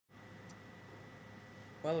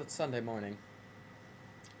Well, it's Sunday morning,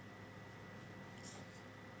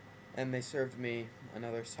 and they served me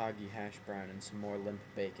another soggy hash brown and some more limp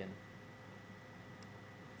bacon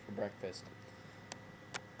for breakfast.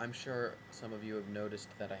 I'm sure some of you have noticed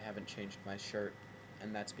that I haven't changed my shirt,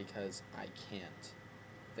 and that's because I can't.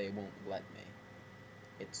 They won't let me.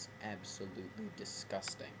 It's absolutely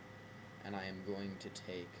disgusting, and I am going to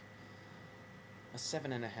take a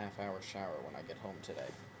 7.5 hour shower when I get home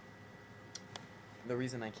today. The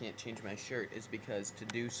reason I can't change my shirt is because to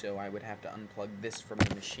do so I would have to unplug this from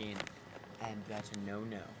the machine, and that's a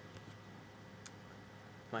no-no.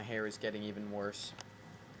 My hair is getting even worse,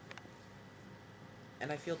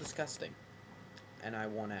 and I feel disgusting, and I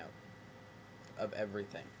want out of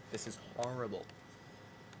everything. This is horrible.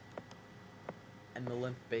 And the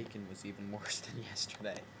limp bacon was even worse than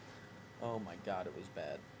yesterday. Oh my god, it was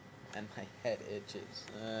bad. And my head itches.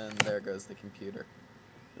 And there goes the computer.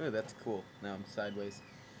 Ooh, that's cool. Now I'm sideways.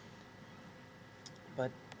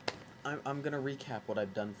 But I'm gonna recap what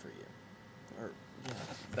I've done for you. Or, yeah,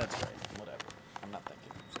 that's right. Whatever. I'm not thinking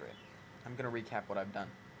straight. I'm gonna recap what I've done.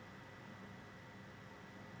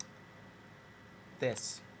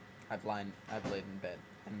 This, I've laid in bed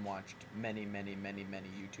and watched many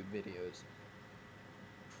YouTube videos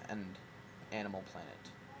and Animal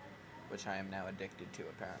Planet, which I am now addicted to,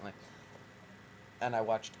 apparently. And I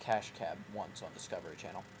watched Cash Cab once on Discovery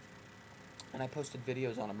Channel. And I posted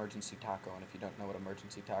videos on Emergency Taco, and if you don't know what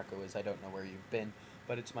Emergency Taco is, I don't know where you've been,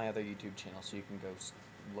 but it's my other YouTube channel, so you can go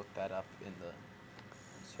look that up in the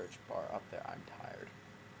search bar up there. I'm tired.